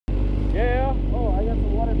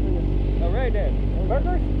right there.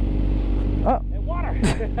 Burgers? And water. You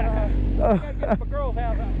gotta get up a girl's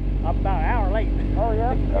house. I'm about an hour late. Oh,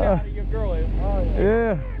 yeah? Get out of your girl is. Oh,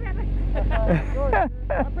 yeah.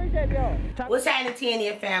 I appreciate y'all. What's happening,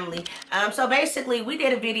 TNN family? So basically, we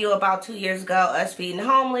did a video about 2 years ago, us feeding the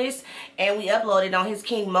homeless, and we uploaded on his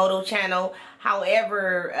King Moto channel.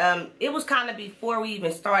 However, it was kind of before we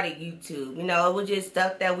even started YouTube. You know, it was just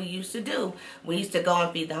stuff that we used to do. We used to go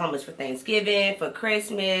and feed the homeless for Thanksgiving, for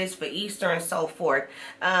Christmas, for Easter, and so forth.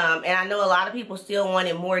 And I know a lot of people still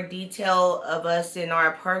wanted more detail of us in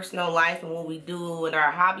our personal life and what we do and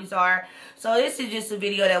our hobbies are. So this is just a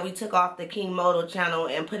video that we took off the King Moto channel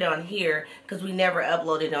and put it on here because we never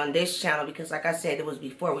uploaded on this channel because, like I said, it was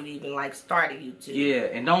before we even started YouTube. Yeah,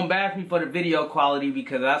 and don't bash me for the video quality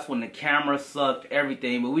because that's when the camera sucked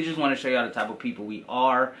everything. But we just want to show y'all the type of people we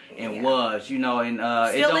are and was, you know, and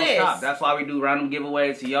it don't stop. That's why we do random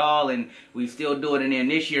giveaways to y'all, and we still do it. And then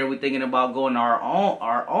this year we're thinking about going to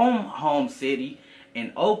our own home city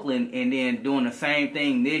in Oakland and then doing the same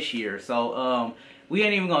thing this year. So we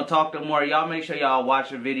ain't even gonna talk no more. Y'all make sure y'all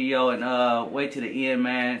watch the video and wait to the end,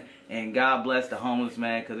 man. And God bless the homeless,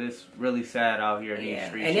 man, because it's really sad out here in these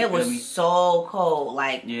streets. And it was so cold.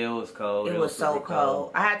 Like, yeah, it was cold. It was so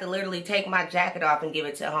cold. I had to literally take my jacket off and give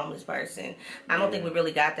it to a homeless person. I don't think we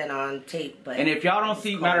really got that on tape. But and if y'all don't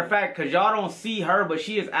see, matter of fact, because y'all don't see her, but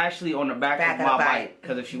she is actually on the back of my bike.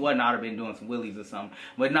 Because if she wasn't, I'd have been doing some wheelies or something.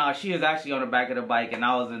 But no, she is actually on the back of the bike, and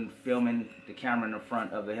I was filming the camera in the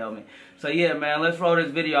front of the helmet. So yeah, man, let's roll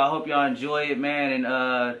this video. I hope y'all enjoy it, man, and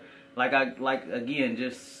again,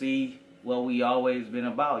 just see what we always been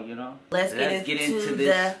about, you know. Let's get into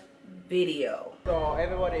the video. So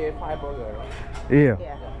everybody is 5 burgers. Yeah.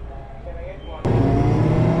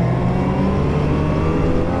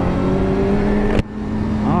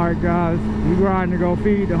 Alright guys, we riding to go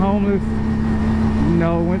feed the homeless. You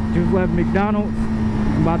know, just left McDonald's.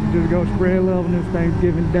 I'm about to just go spread love on this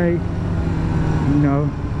Thanksgiving Day. You know.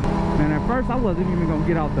 Man, at first I wasn't even gonna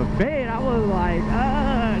get out the bed. I was like,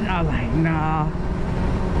 nah.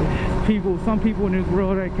 Some people in this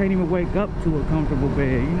world that can't even wake up to a comfortable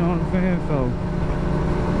bed. You know what I'm saying? So,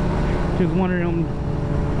 just one of them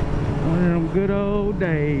good old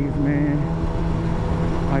days, man.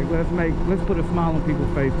 Like, let's put a smile on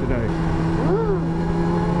people's face today.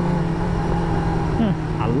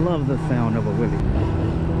 I love the sound of a wheelie.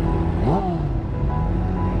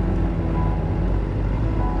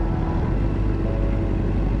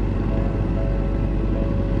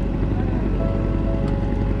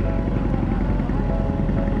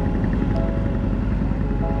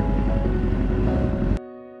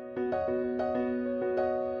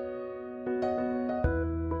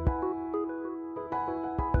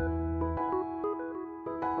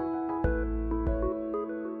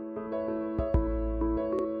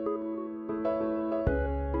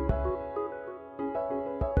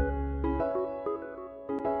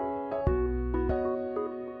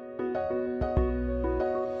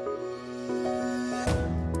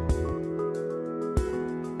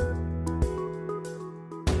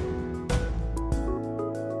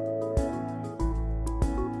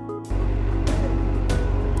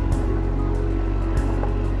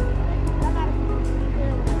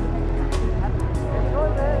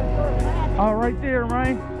 Oh, right there,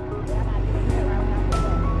 right?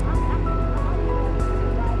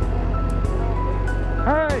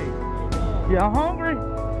 Hey, y'all hungry?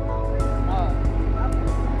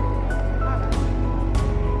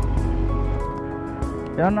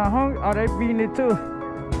 Y'all not hungry? Oh, they beating it too.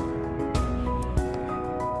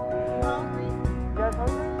 Hungry? You guys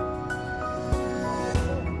hungry?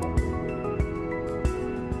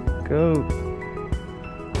 Cool.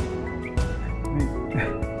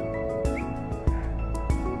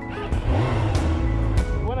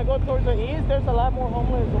 Go towards the east, there's a lot more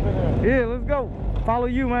homeless over there. Yeah, let's go. Follow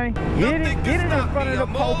you, man. Get it in front of the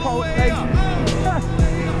po-po station.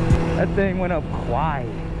 That thing went up quiet.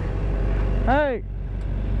 Hey,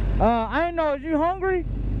 I didn't know, is you hungry?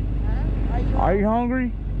 Huh? Are you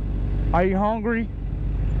hungry? Are you hungry?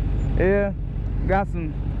 Yeah, got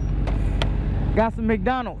some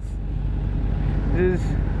McDonald's. Just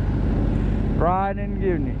riding and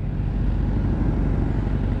giving it.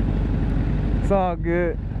 It's all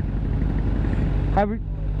good. Happy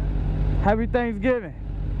Thanksgiving.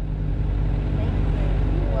 Thank you.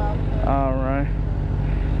 You're welcome. All right.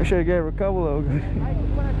 I should have gave her a couple of them.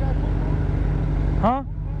 Huh?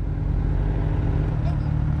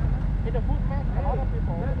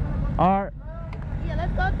 All right. Yeah,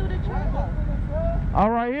 let's go through the trail. All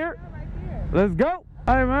right here? Yeah, right here. Let's go.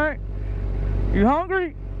 Hey, man. You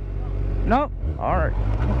hungry? No? All right.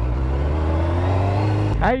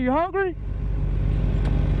 Hey, you hungry?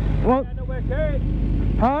 Want, I know where to carry it.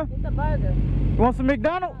 huh? It's a burger. You want some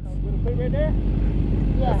McDonald's? Put it right there?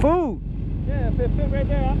 Yeah. Food. Yeah, if it fit right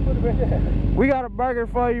there, I'll put it right there. We got a burger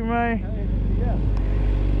for you, man. Yeah.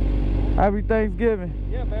 Happy Thanksgiving.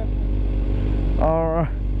 Yeah, man. All right.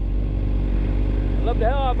 I love the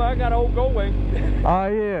hell out of it. I got an old go way. Oh,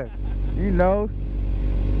 yeah. You know,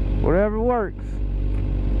 whatever works.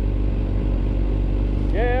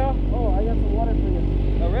 Yeah. Oh, I got some water for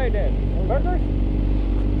you. All right, then. Burgers?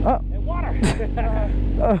 And water. I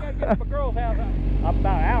gotta get to my girl's house. I'm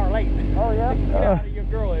about an hour late. Oh, yeah? Get out of your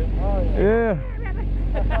girl is. Oh, Yeah.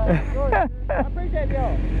 I appreciate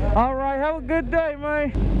y'all. All right, have a good day,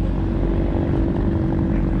 man.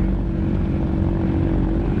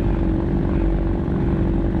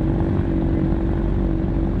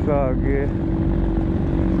 It's all good.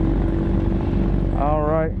 All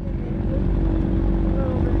right.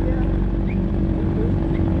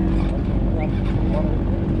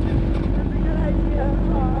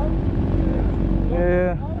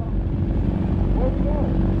 Yeah.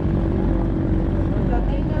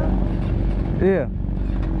 Yeah.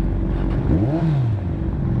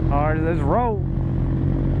 All right, let's roll.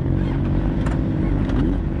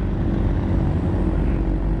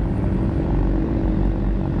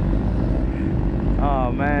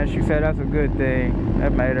 Oh man, she said that's a good thing.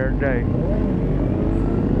 That made her day.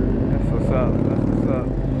 That's what's up. That's what's up.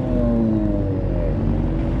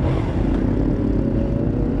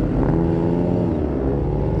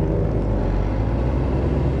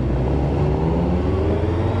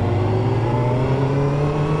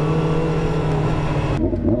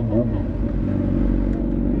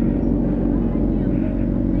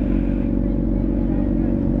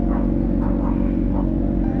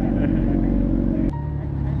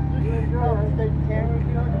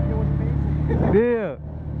 Yeah.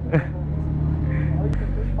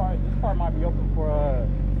 This part might be open for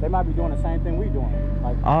they might be doing the same thing we doing.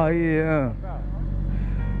 Like, Oh yeah.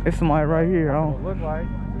 It's somebody right here. I it don't. look like.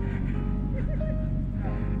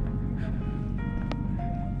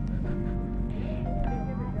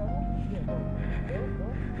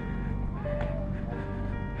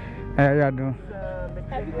 Hey, how y'all doing?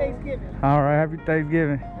 Happy Thanksgiving. All right, happy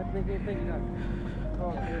Thanksgiving. Happy Thanksgiving.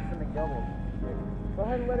 Oh, here's some McDoubles. Go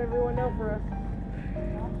ahead and let everyone know for us.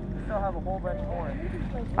 We still have a whole bunch more.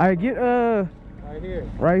 All right, get Right here.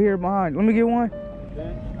 right here behind. Let me get one.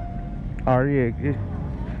 Okay. Oh yeah.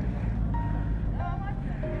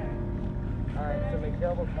 Alright, so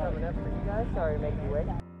McDoubles coming up for you guys. Sorry to make you wait.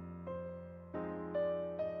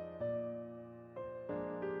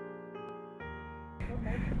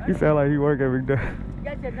 You sound like you work every day. You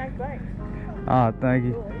guys got nice bags. Ah, thank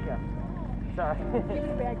you. There you go. Sorry. Give me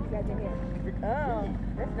the bag you got in here. Oh,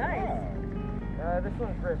 that's nice. This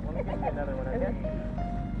one's Chris. Let me get you another one, okay?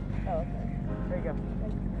 Oh, okay. There you go.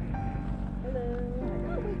 Hello.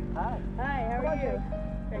 Hi. Hi, how are you?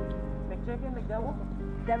 Thank you. McChicken, McDouble?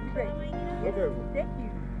 That'd be great. Yes, thank you.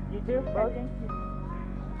 You too? Both? Thank you.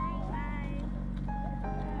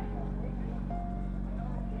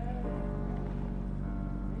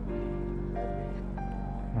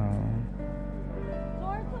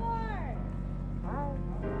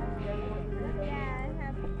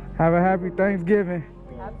 Have a happy Thanksgiving.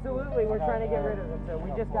 Absolutely, we're trying to get rid of them, so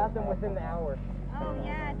we just got them within the hour. Oh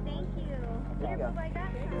yeah, thank you. Here, Boo, I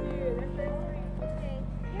got some. Okay.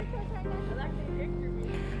 Here's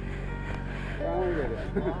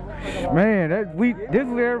what Man, this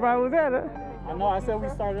is where everybody was at, huh? I know, I said we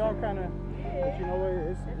started off kind of, but you know what, it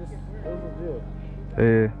was legit.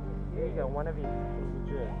 Yeah. Here you go, one of each.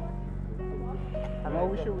 I know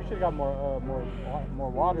we should have got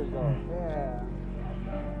more waters though. Yeah.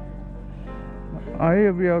 Oh,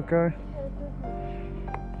 he'll be okay.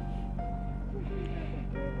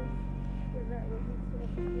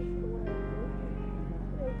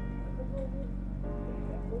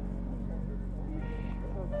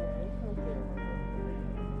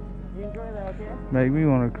 You enjoy that, okay? Make me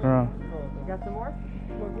want to cry. You got some more?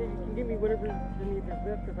 Well, yeah, you can give me whatever you need for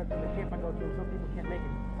this, because at the camp I go to, some people can't make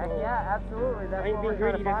it. Heck yeah, absolutely. That's what we're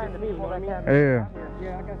trying to find, the people that can't make it. Yeah.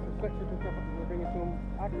 Yeah, I got some sweatshirts and stuff we're bringing to them.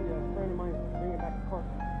 Actually, a friend of mine is bringing back the car.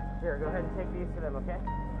 Here, go ahead and take these to them, okay?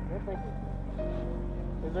 Yeah, thank you.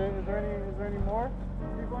 Is there any more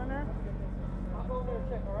people in there? I'll go over there and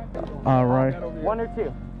check, all right? All right. One or two?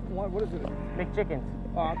 What is it? McChickens.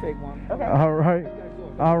 Oh, I'll take one. Okay. All right.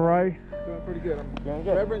 All right. Doing pretty good. Doing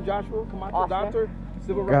good. Reverend Joshua, come out, Awesome. Doctor,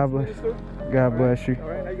 Civil God Rights bless. Minister. God bless you. All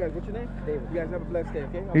right, how you guys? What's your name? David. You guys have a blessed day,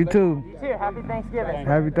 okay? You too. You too. Happy Thanksgiving.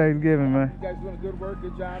 Happy Thanksgiving, man. You guys doing good work,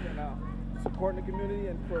 good job, and supporting the community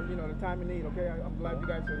and for the time of need. Okay, I'm glad you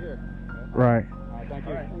guys are here. Right. All right, thank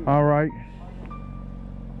you. All right. All right. All right.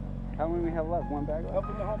 How many we have left? One bag left?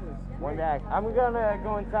 Helping the homeless. One bag. I'm gonna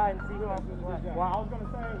go inside and see who else is left. Well, I was gonna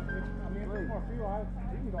say, I mean, if there's more fuel,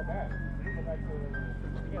 we can go back. We can go back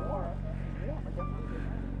to get water.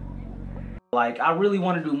 Like, I really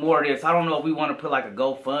want to do more of this. I don't know if we want to put like a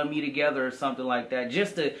GoFundMe together or something like that,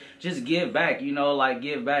 just to give back, you know, like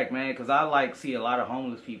give back, man, because I like see a lot of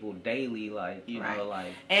homeless people daily, like, you know, like.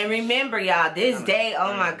 And remember, y'all, this day,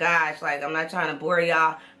 oh my gosh, like, I'm not trying to bore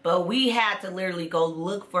y'all, but we had to literally go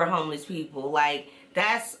look for homeless people. Like,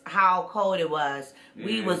 that's how cold it was.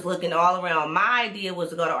 We was looking all around. My idea was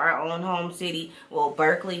to go to our own home city, well,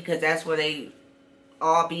 Berkeley, because that's where they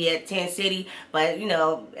all be at 10 City, but you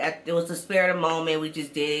know, it was the spirit of the moment. We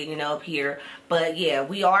just did it, you know, up here. But yeah,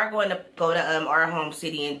 we are going to go to our home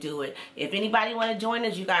city and do it. If anybody want to join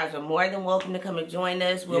us, you guys are more than welcome to come and join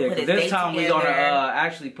us. We'll put a date this time together. we're gonna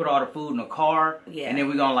actually put all the food in a car, and then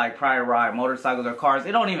we're gonna like probably ride motorcycles or cars.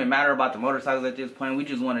 It don't even matter about the motorcycles at this point. We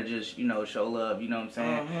just want to just, you know, show love. You know what I'm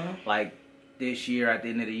saying? Like this year, at the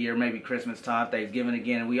end of the year, maybe Christmas time, Thanksgiving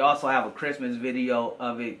again. We also have a Christmas video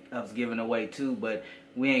of us giving away too, but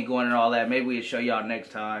we ain't going into all that. Maybe we'll show y'all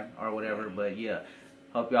next time or whatever. But yeah,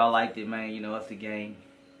 hope y'all liked it, man. You know, it's the game.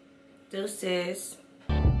 Deuces.